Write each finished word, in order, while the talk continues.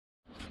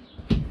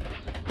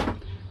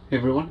Hey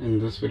everyone, in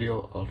this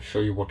video I'll show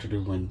you what to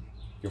do when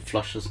your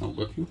flush is not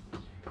working.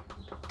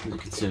 As you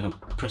can see, I'm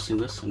pressing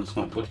this and it's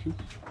not working.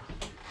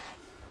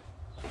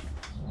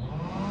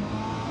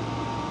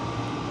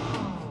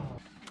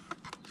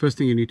 First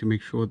thing, you need to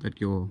make sure that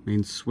your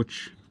main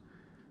switch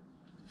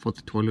for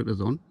the toilet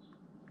is on.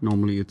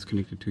 Normally it's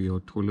connected to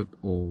your toilet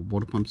or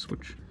water pump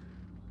switch,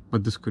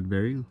 but this could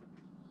vary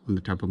on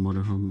the type of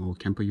motorhome or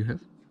camper you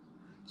have.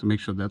 So make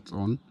sure that's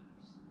on.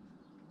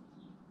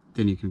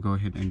 Then you can go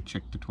ahead and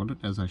check the toilet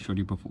as I showed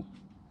you before.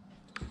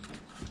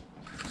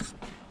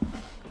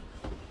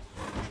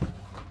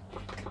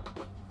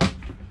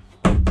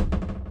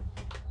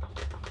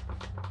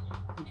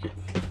 Okay.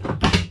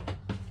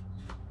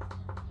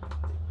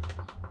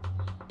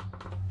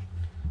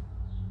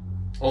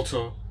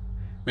 Also,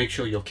 make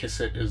sure your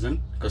cassette is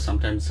in, because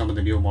sometimes some of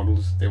the newer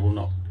models, they will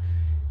not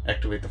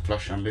activate the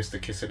flush unless the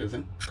cassette is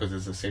in, because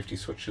there's a safety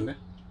switch in there.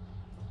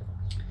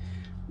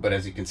 But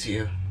as you can see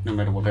here, no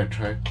matter what I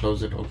try,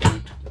 close it,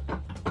 open it,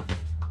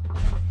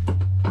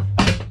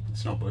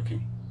 it's not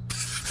working.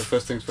 So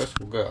first things first,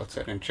 we'll go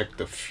outside and check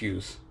the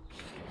fuse.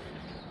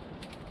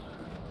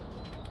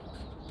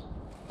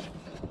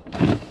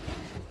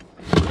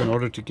 In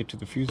order to get to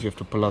the fuse, you have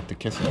to pull out the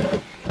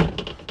cassette.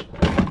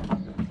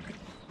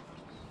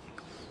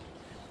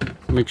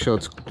 Make sure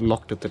it's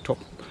locked at the top.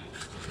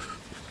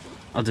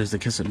 Oh, there's the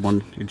cassette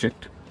one,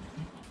 eject.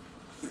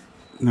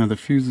 Now the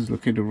fuse is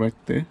located right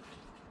there,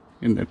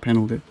 in that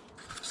panel there.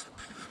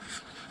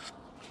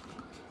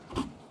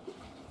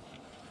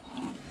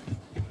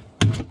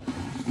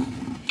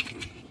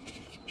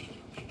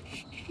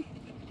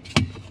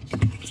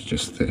 It's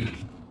just there.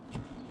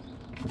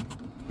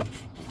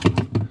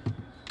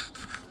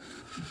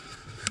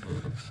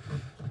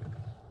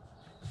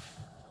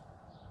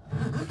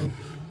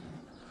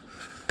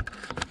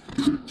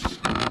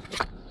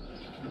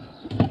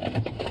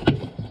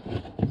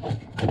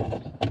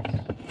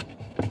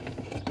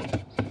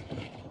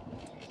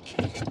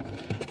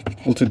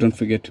 Also, don't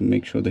forget to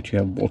make sure that you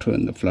have water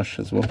in the flush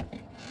as well.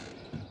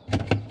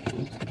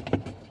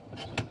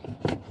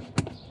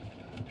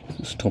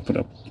 Just top it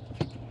up.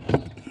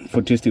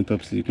 For testing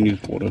purposes, you can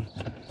use water.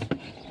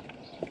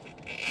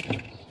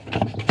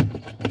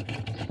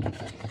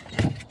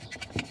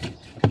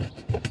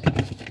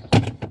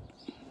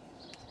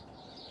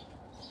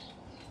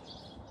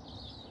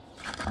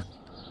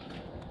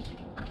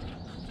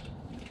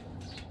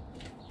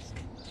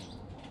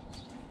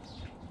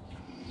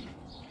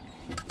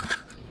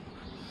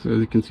 So as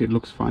you can see, it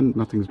looks fine,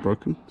 nothing's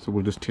broken, so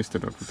we'll just test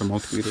it out with the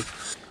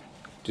multimeter.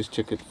 Just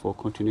check it for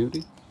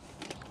continuity.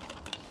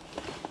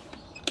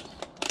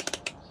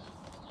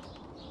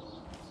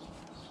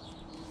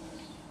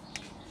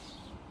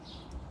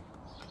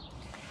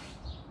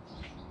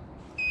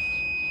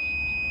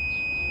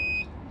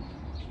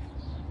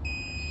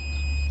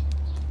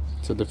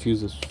 So the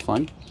fuse is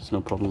fine, there's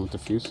no problem with the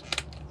fuse.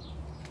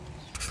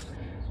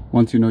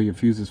 Once you know your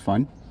fuse is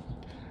fine,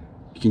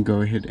 you can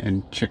go ahead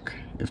and check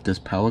if there's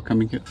power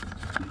coming here.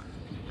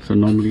 So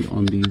normally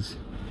on these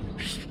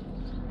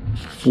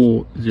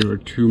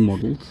 402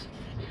 models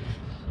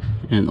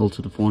and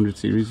also the 400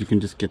 series, you can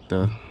just get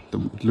the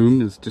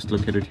loom is just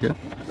located here.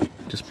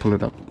 Just pull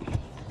it up.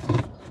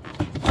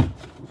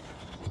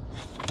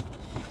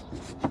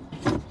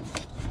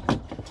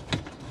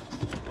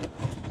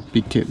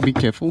 Be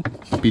careful,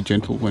 be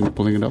gentle when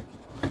pulling it up.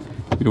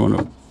 You don't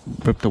want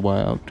to rip the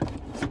wire out.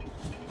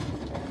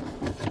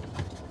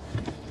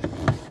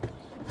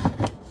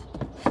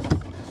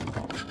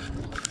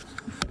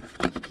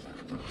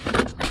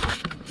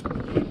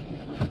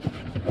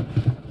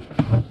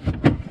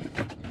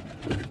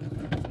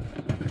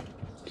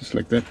 Just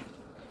like that.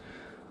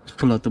 Just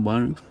pull out the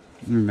wiring.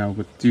 And now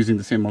with using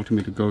the same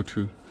multimeter, go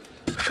to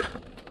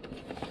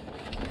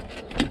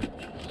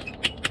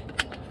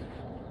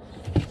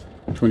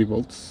 .20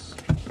 volts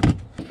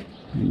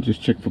and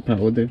just check for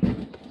power there.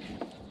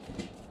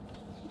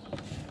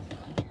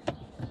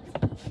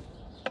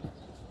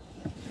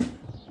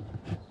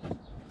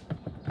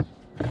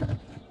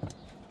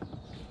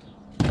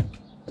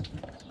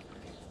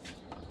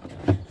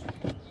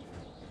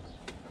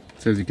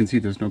 So as you can see,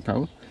 there's no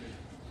power,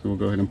 so we'll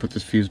go ahead and put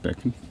this fuse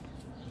back in.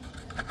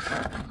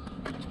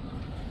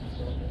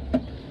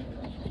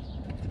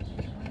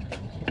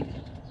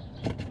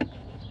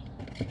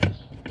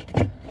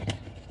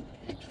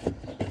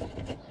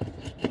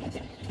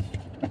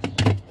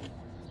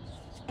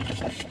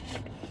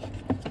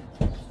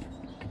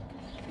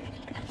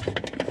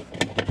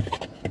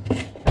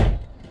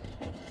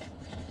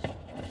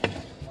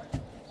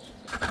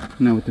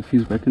 Now with the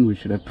fuse back in, we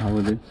should have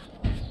power there.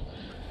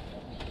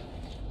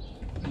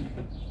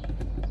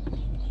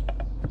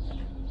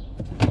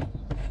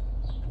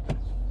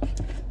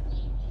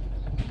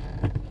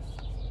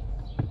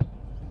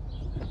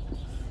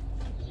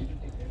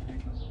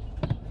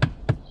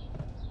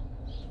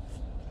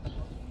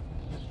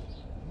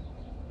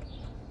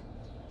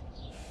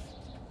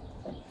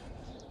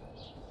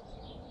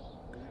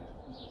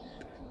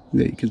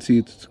 There you can see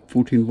it's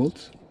 14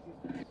 volts.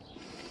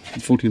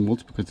 14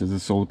 volts because there's a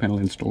solar panel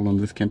installed on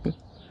this camper.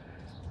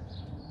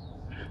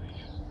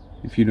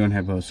 If you don't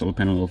have a solar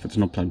panel or if it's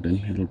not plugged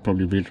in, it'll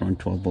probably read around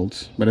 12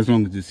 volts. But as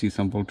long as you see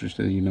some voltage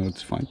there, you know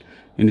it's fine.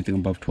 Anything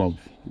above 12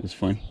 is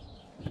fine.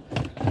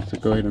 So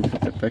go ahead and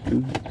put that back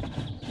in.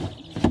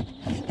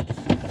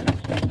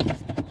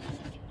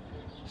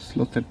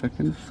 Slot that back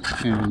in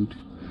and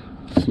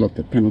slot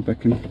that panel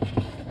back in.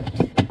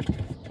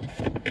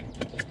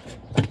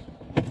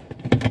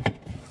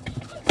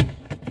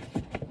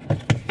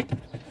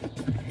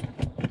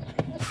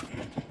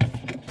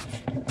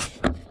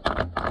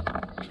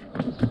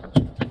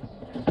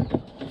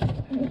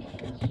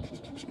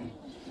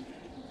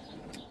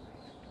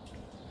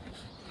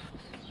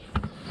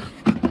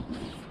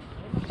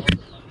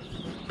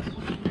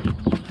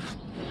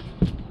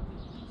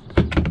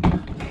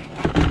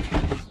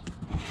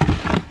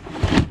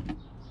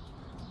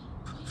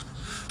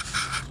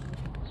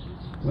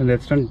 When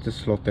that's done,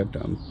 just slot that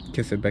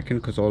cassette back in,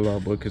 because all our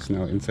work is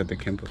now inside the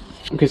camper.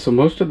 Okay, so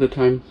most of the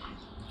time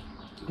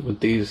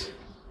with these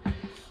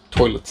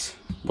toilets,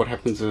 what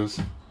happens is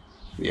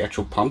the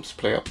actual pumps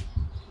play up.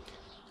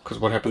 Because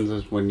what happens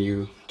is when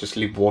you just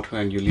leave water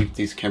and you leave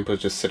these campers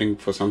just sitting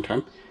for some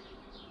time,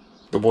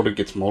 the water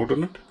gets mold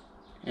in it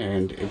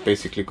and it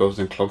basically goes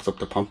and clogs up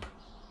the pump.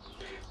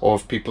 Or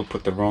if people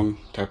put the wrong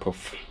type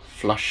of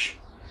flush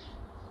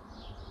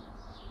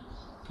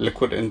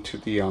liquid into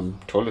the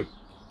toilet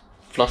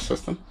flush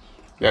system,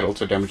 that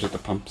also damages the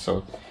pump.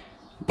 So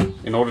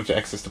in order to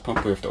access the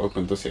pump, we have to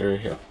open this area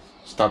here.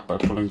 Start by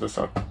pulling this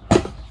out.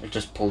 It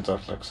just pulls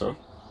out like so.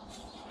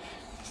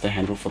 It's the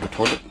handle for the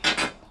toilet.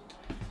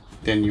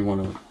 Then you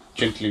want to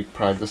gently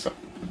pry this up.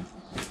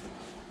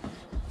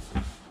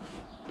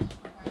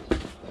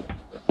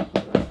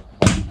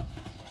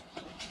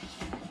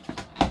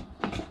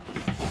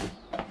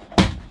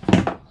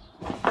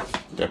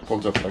 That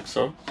pulls up like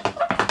so.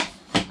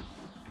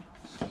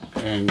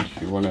 And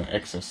you want to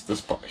access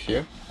this part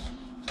here.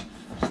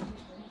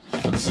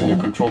 So this is your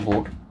control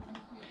board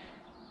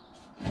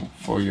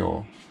for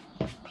your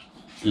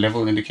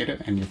level indicator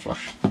and your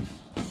flush.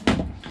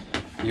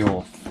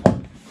 Your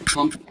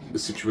pump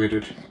is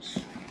situated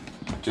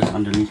just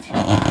underneath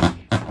here.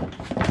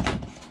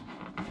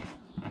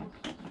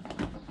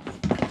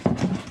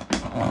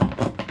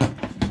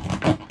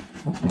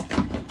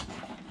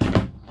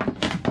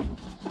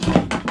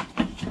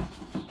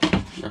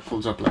 That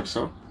pulls up like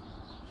so.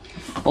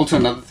 Also,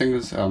 another thing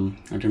is, I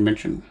didn't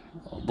mention,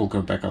 we'll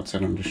go back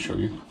outside and just show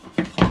you.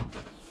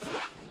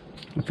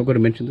 I forgot to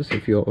mention this.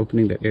 If you're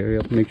opening that area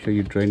up, make sure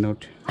you drain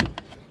out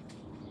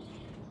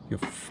your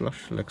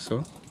flush like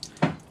so.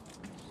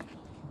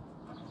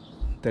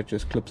 That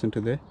just clips into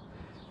there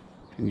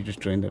and you just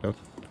drain that out.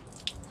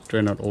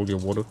 Drain out all your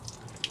water.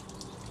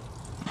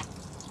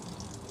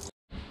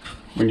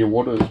 When your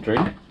water is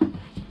drained,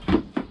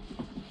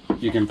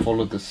 you can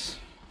follow this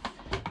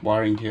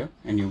wiring here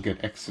and you'll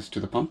get access to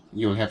the pump.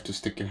 You'll have to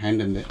stick your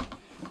hand in there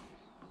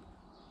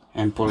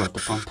and pull out the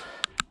pump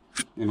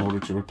in order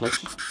to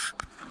replace it.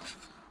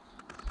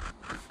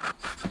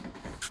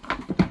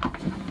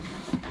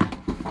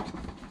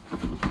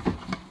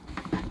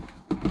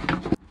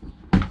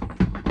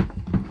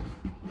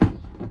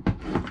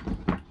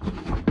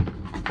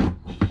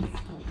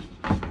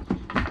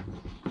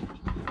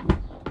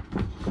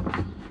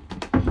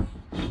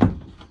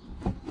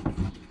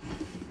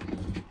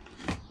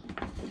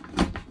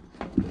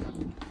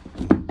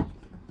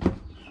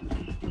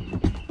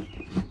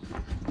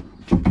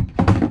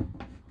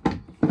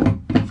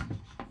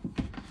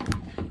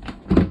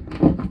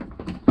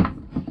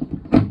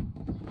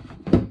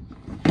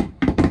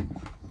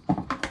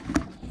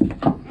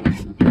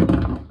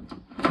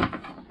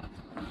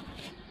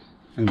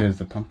 And there's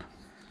the pump.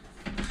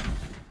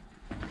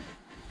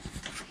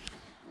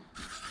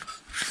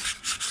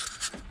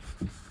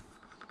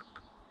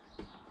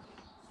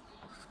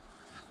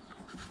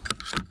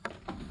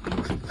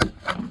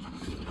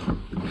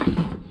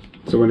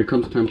 So when it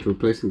comes time to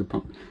replacing the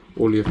pump,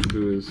 all you have to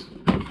do is,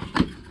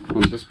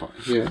 on this part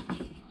here,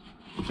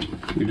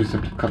 you just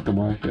have to cut the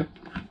wire here,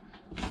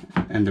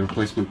 and the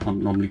replacement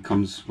pump normally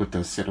comes with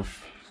a set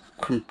of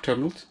crimp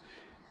terminals.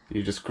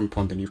 You just crimp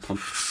on the new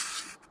pump.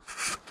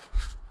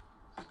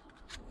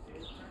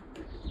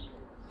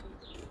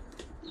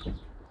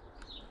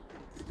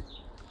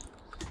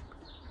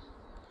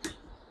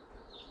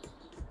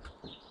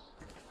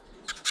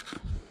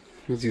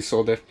 As you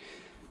saw there,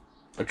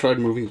 I tried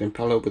moving the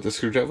impeller with a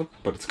screwdriver,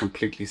 but it's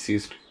completely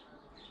seized.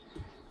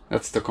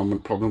 That's the common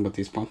problem with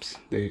these pumps.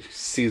 They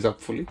seize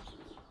up fully.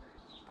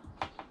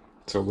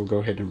 So we'll go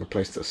ahead and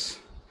replace this.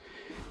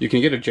 You can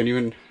get a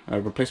genuine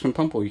replacement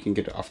pump, or you can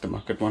get an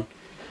aftermarket one.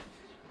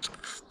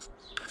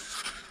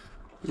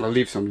 I'll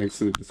leave some links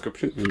in the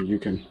description, and you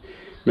can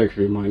make up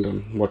your mind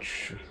on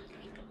which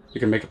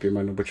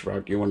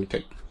route you want to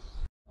take.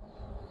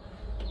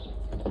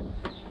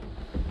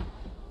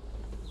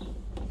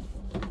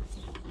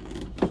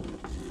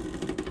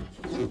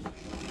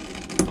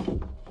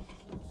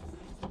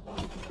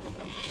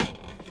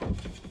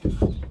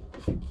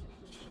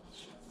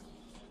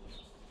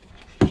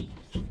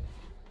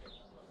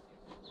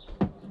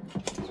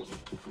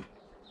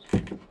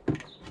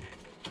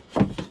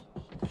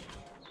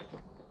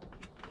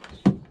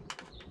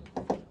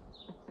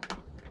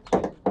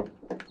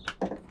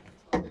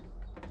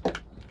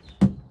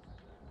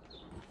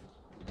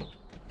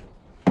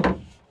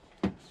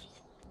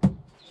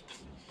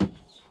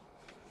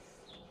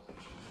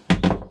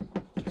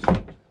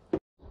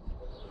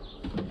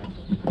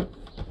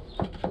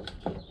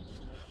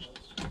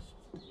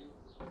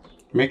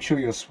 Make sure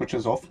your switch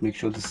is off, make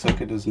sure the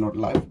circuit is not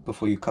live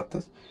before you cut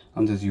this,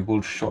 otherwise you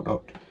will short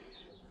out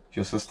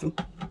your system.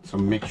 So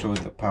make sure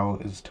the power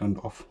is turned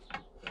off.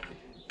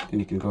 Then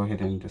you can go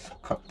ahead and just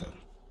cut the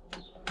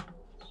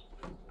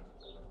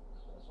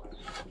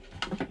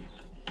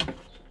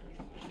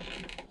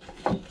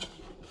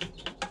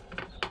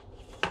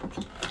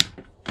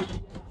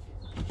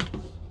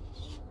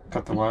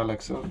wire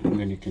like so, and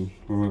then you can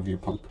remove your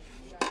pump.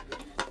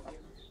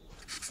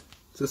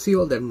 So see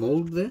all that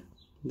mold there?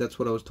 That's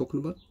what I was talking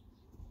about.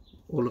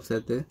 All of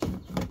that there.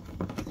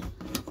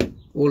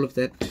 All of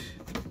that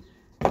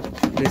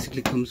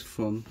basically comes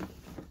from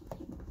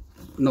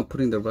not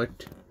putting the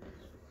right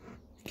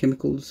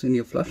chemicals in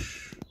your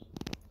flush,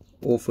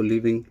 or for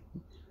leaving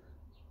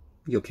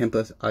your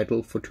camper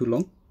idle for too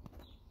long.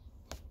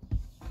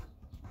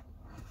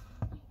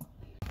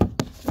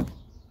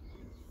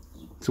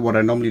 So what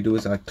I normally do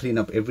is I clean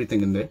up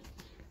everything in there,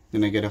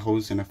 then I get a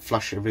hose and I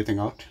flush everything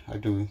out. I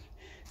do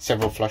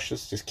several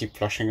flushes, just keep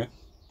flushing it,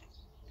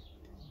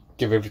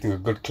 give everything a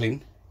good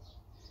clean.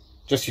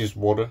 Just use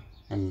water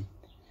and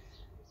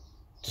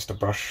just a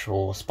brush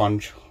or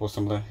sponge or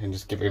something, and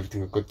just give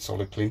everything a good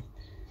solid clean.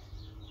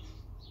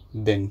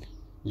 Then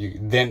you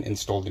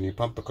install the new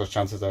pump, because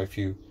chances are if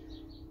you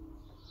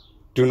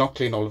do not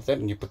clean all of that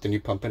and you put the new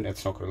pump in,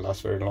 it's not going to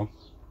last very long.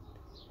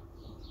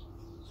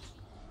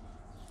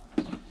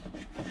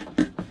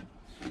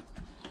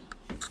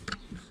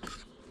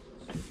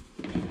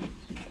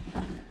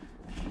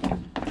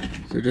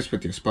 So just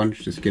with your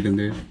sponge, just get in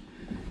there,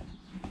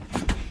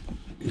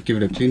 give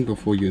it a clean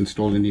before you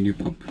install any new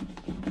pump.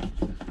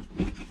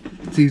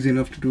 It's easy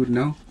enough to do it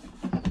now.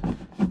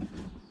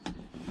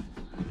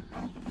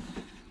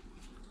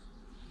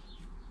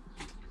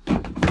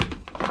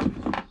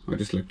 I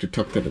just like to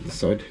tuck that at the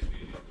side.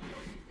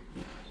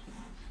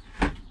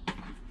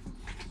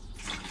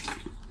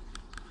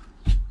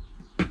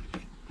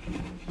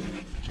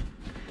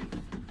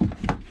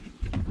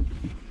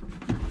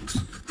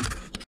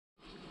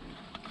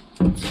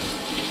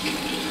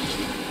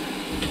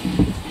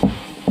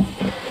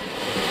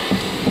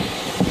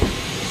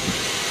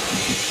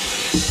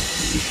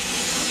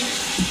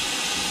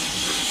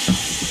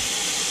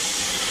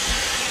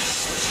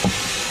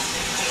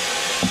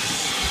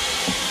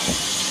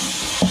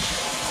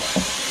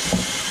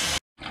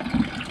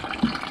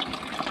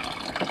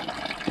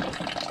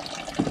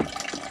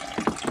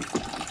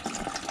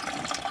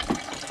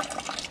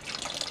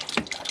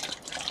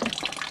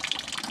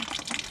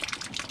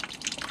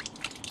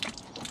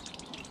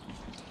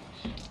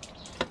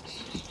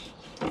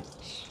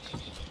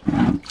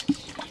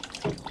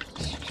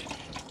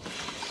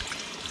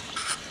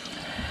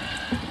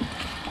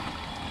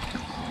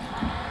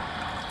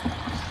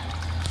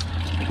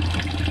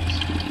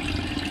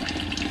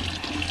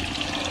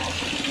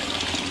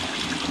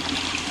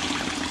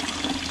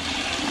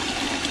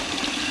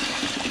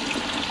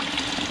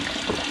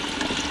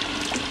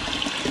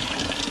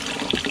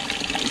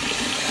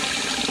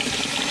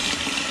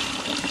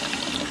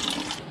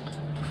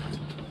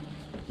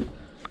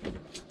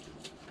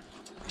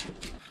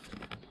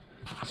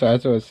 So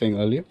as I was saying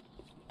earlier,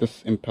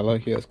 this impeller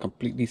here is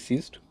completely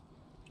seized.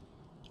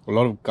 A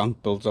lot of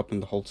gunk builds up in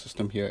the whole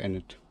system here, and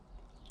it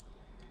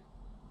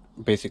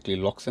basically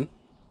locks in.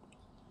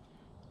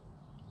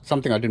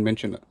 Something I didn't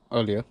mention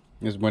earlier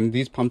is when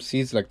these pumps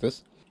seize like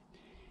this,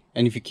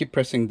 and if you keep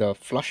pressing the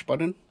flush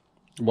button,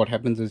 what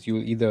happens is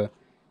you'll either,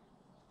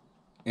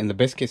 in the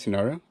best case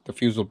scenario, the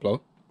fuse will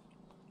blow,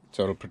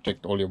 so it'll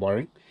protect all your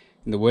wiring.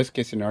 In the worst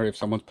case scenario, if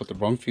someone's put the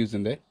wrong fuse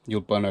in there,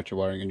 you'll burn out your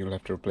wiring and you'll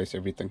have to replace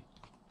everything.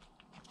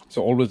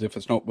 So always, if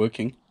it's not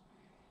working,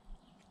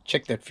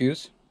 check that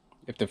fuse.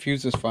 If the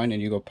fuse is fine and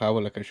you got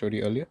power like I showed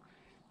you earlier,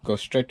 go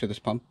straight to this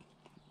pump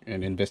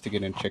and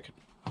investigate and check it.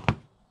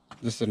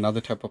 This is another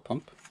type of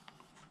pump.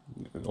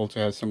 It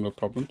also has similar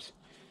problems.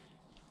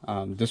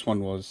 This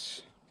one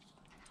was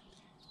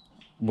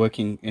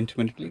working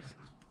intermittently,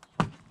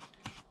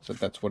 so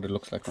that's what it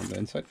looks like on the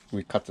inside.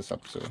 We cut this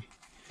up so you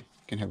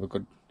can have a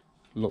good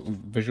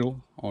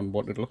visual on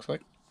what it looks like.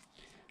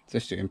 It's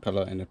just your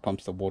impeller, and it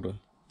pumps the water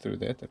through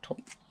there at the top.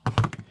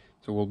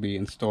 So we'll be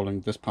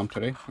installing this pump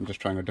today. I'm just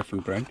trying a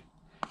different brand.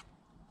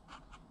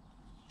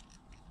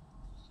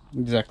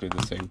 Exactly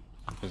the same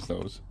as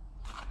those.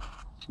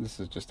 This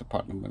is just a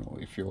part number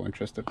if you're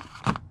interested.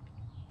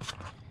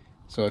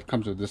 So it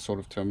comes with this sort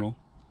of terminal.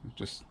 You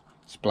just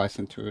splice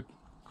into it,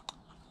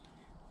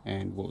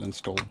 and we'll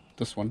install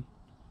this one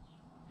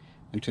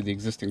into the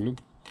existing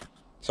loop.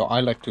 So I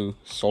like to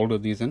solder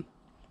these in.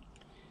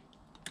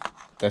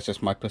 That's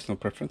just my personal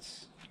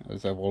preference,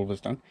 as I've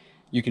always done.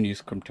 You can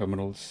use chrome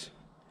terminals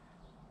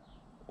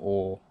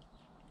or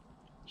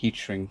heat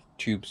shrink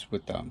tubes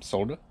with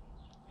solder,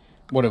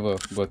 whatever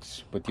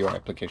works with your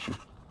application.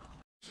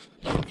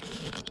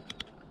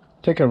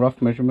 Take a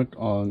rough measurement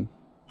on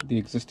the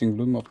existing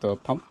loom of the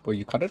pump where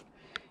you cut it,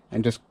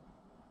 and just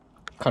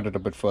cut it a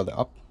bit further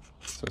up,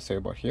 so say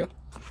about here.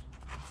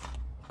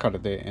 Cut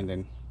it there, and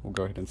then we'll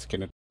go ahead and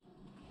skin it.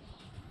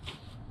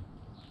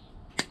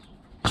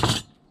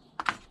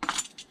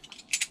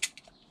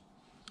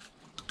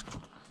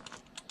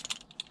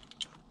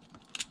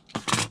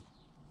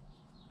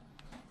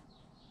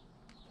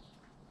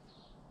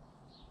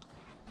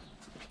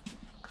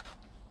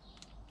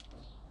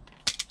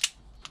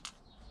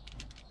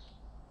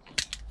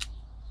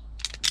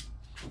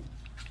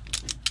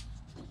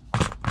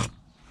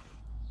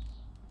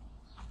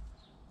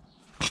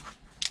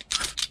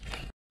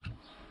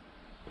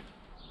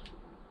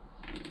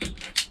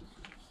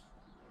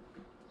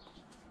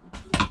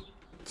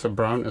 So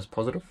brown is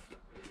positive,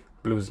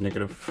 blue is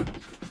negative.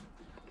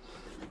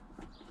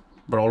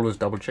 But always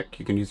double check.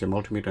 You can use your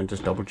multimeter and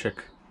just double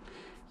check.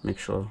 Make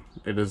sure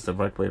it is the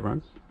right way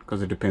around,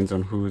 because it depends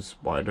on who's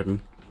wired it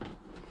in.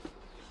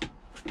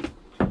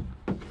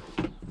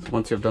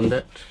 Once you've done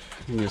that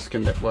and you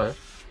skin that wire,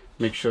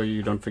 make sure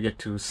you don't forget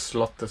to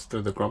slot this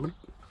through the grommet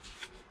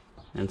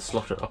and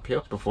slot it up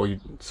here before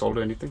you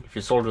solder anything. If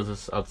you solder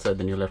this outside,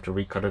 then you'll have to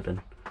recut it and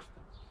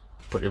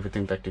put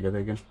everything back together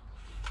again.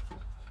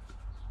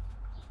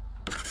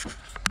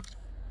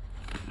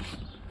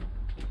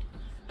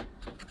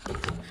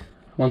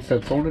 Once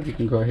that's soldered, you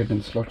can go ahead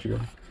and slot your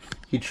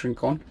heat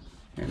shrink on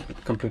and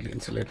it's completely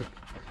insulated.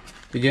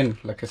 Again,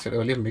 like I said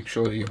earlier, make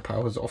sure your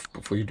power is off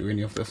before you do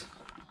any of this.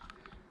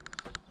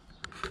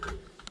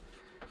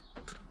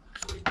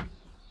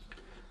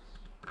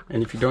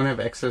 And if you don't have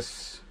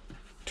access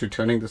to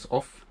turning this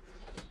off,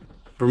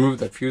 remove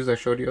that fuse I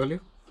showed you earlier.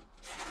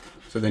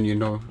 So then you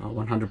know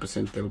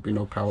 100% there will be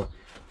no power.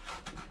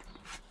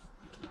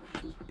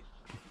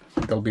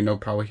 There will be no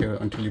power here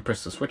until you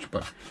press the switch,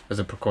 but as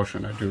a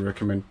precaution, I do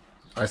recommend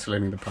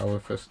isolating the power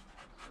first.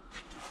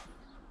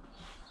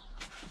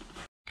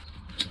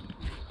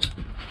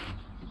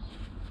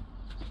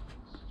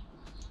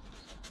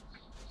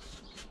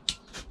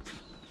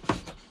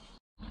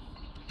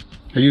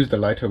 I use the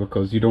lighter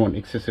because you don't want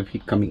excessive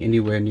heat coming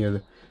anywhere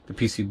near the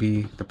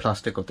PCB, the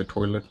plastic of the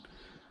toilet,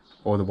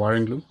 or the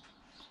wiring loom.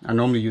 I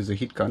normally use a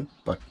heat gun,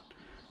 but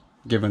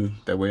given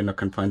that we're in a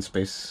confined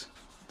space,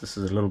 this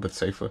is a little bit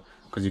safer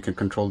because you can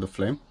control the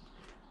flame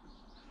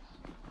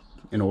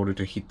in order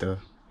to heat the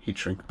heat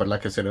shrink. But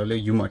like I said earlier,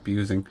 you might be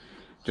using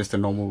just the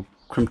normal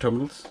crimp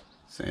terminals,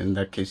 so in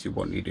that case you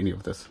won't need any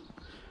of this.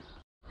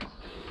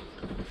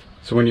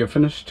 So when you're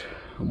finished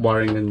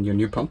wiring in your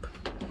new pump,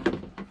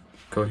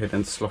 go ahead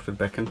and slot it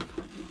back in.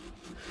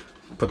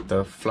 Put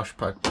the flush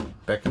pipe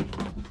back in.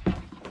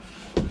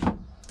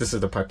 This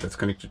is the pipe that's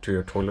connected to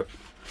your toilet.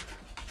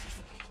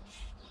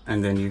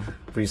 And then you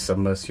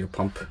resubmerge your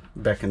pump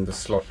back in the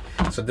slot.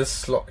 So this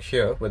slot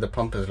here where the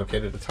pump is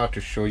located, it's hard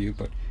to show you,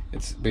 but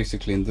it's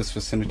basically in this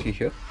vicinity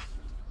here.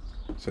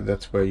 So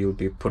that's where you'll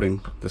be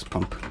putting this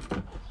pump.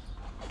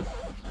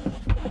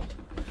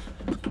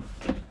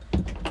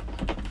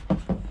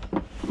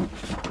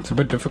 It's a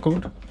bit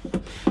difficult,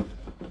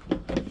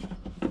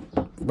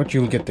 but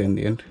you'll get there in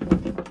the end.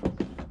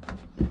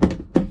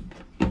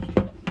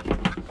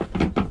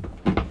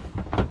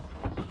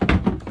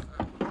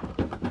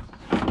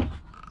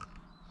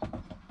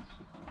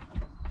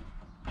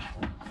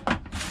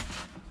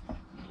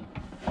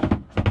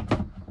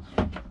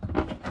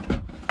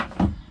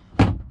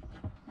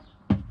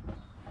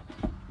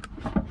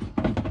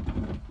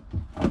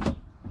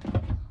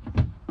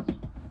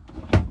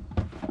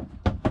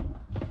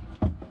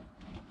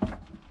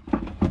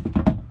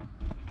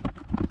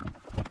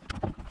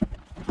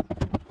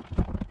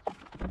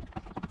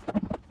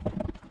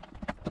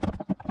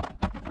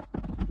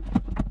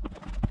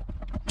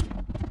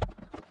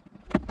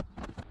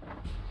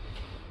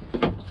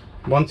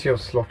 Once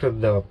you've slotted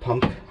the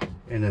pump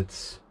in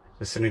its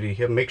vicinity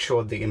here, make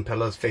sure the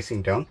impeller is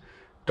facing down.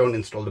 Don't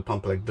install the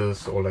pump like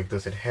this or like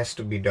this. It has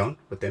to be down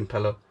with the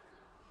impeller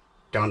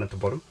down at the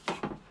bottom.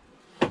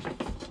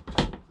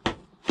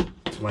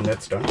 So when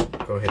that's done,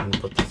 go ahead and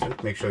put this in.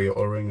 Make sure your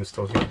O-ring is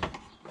still here.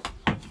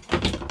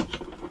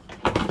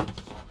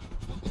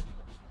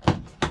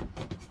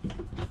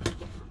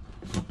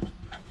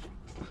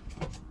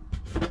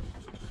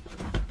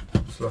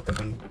 Slot that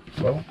in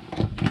well.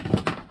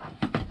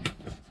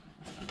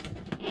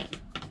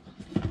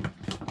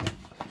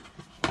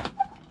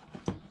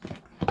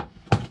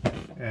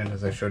 And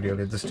as I showed you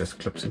earlier, this just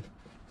clips in.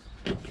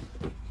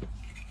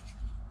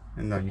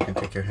 And now you can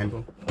take your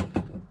handle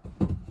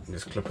and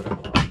just clip it in.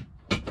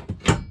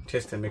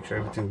 Test and make sure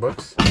everything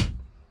works.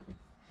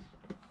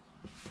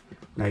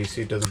 Now you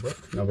see it doesn't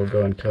work. Now we'll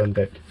go and turn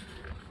that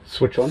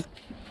switch on.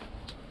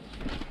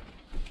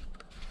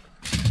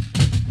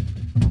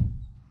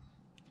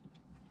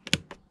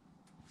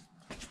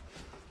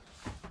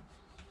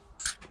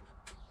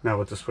 Now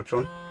with the switch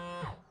on,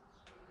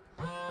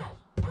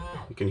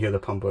 you can hear the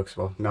pump works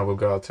well. Now we'll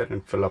go outside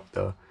and fill up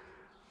the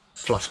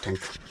flush tank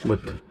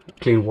with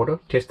clean water,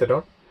 test it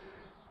out.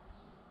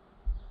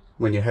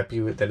 When you're happy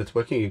with that it's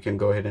working, you can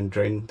go ahead and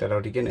drain that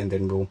out again, and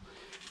then we'll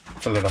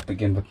fill it up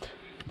again with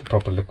the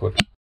proper liquid.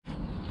 So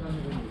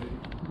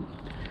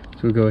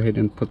we'll go ahead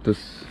and put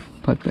this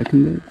pipe back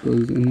in there. It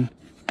goes in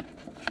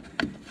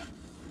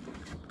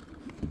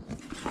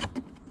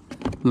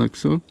like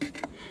so.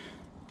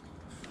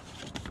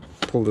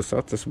 Pull this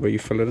out, this is where you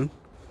fill it in.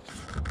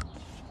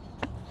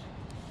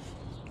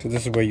 So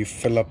this is where you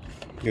fill up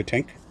your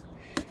tank.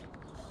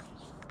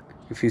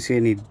 If you see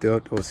any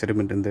dirt or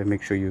sediment in there,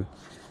 make sure you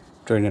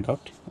drain it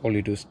out. All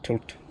you do is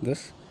tilt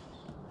this.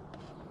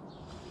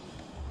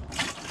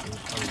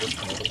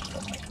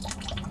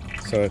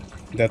 So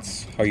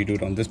that's how you do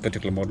it on this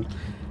particular model.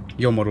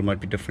 Your model might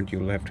be different,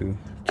 you'll have to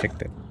check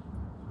that.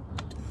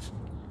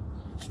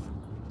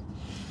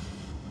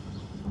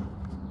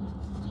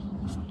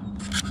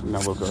 Now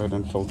we'll go ahead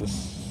and fill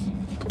this.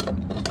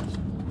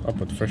 up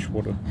with fresh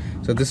water.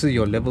 So this is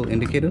your level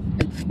indicator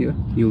here.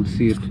 You'll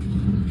see it.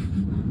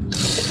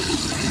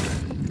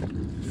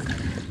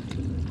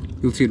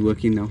 You'll see it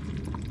working now.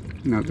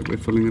 Now that we're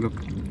filling it up.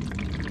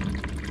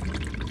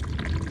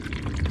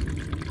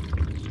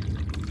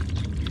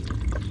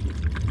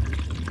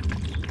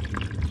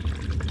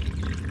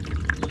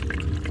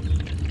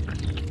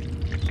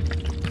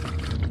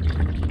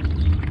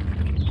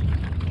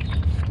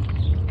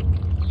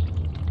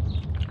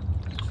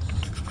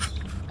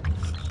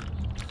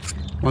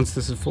 Once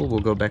this is full, we'll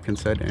go back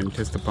inside and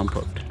test the pump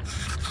out.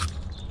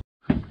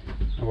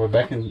 We're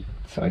back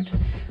inside.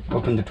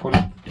 Open the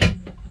toilet.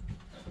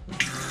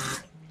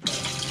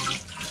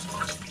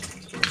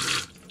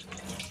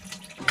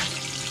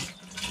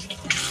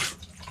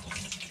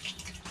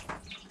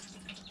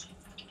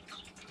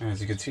 As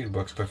you can see, it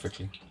works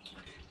perfectly.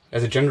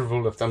 As a general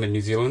rule of thumb in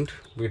New Zealand,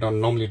 we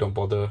normally don't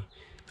bother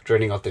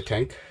draining out the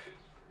tank,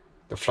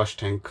 the flush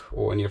tank,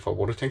 or any of our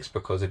water tanks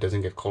because it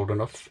doesn't get cold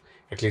enough,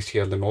 at least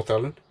here in the North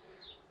Island.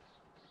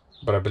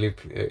 But I believe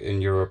in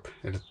Europe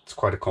it's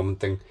quite a common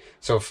thing.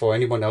 So for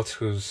anyone else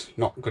who's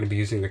not going to be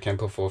using the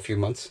camper for a few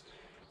months,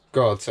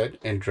 go outside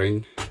and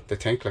drain the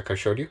tank like I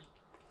showed you.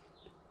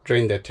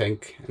 Drain that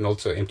tank and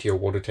also empty your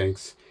water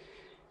tanks,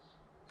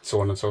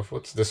 so on and so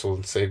forth. This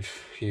will save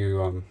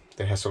you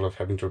the hassle of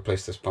having to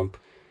replace this pump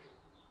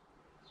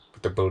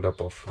with the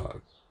buildup of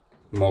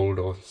mold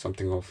or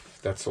something of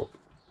that sort.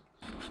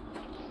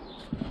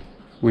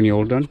 When you're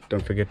all done,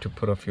 don't forget to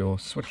put off your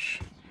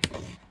switch.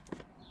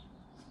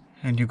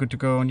 And you're good to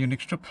go on your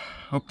next trip.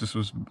 Hope this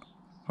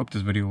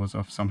video was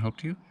of some help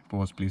to you. If it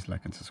was, please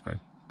like and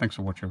subscribe. Thanks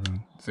for watching,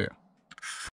 everyone. See ya.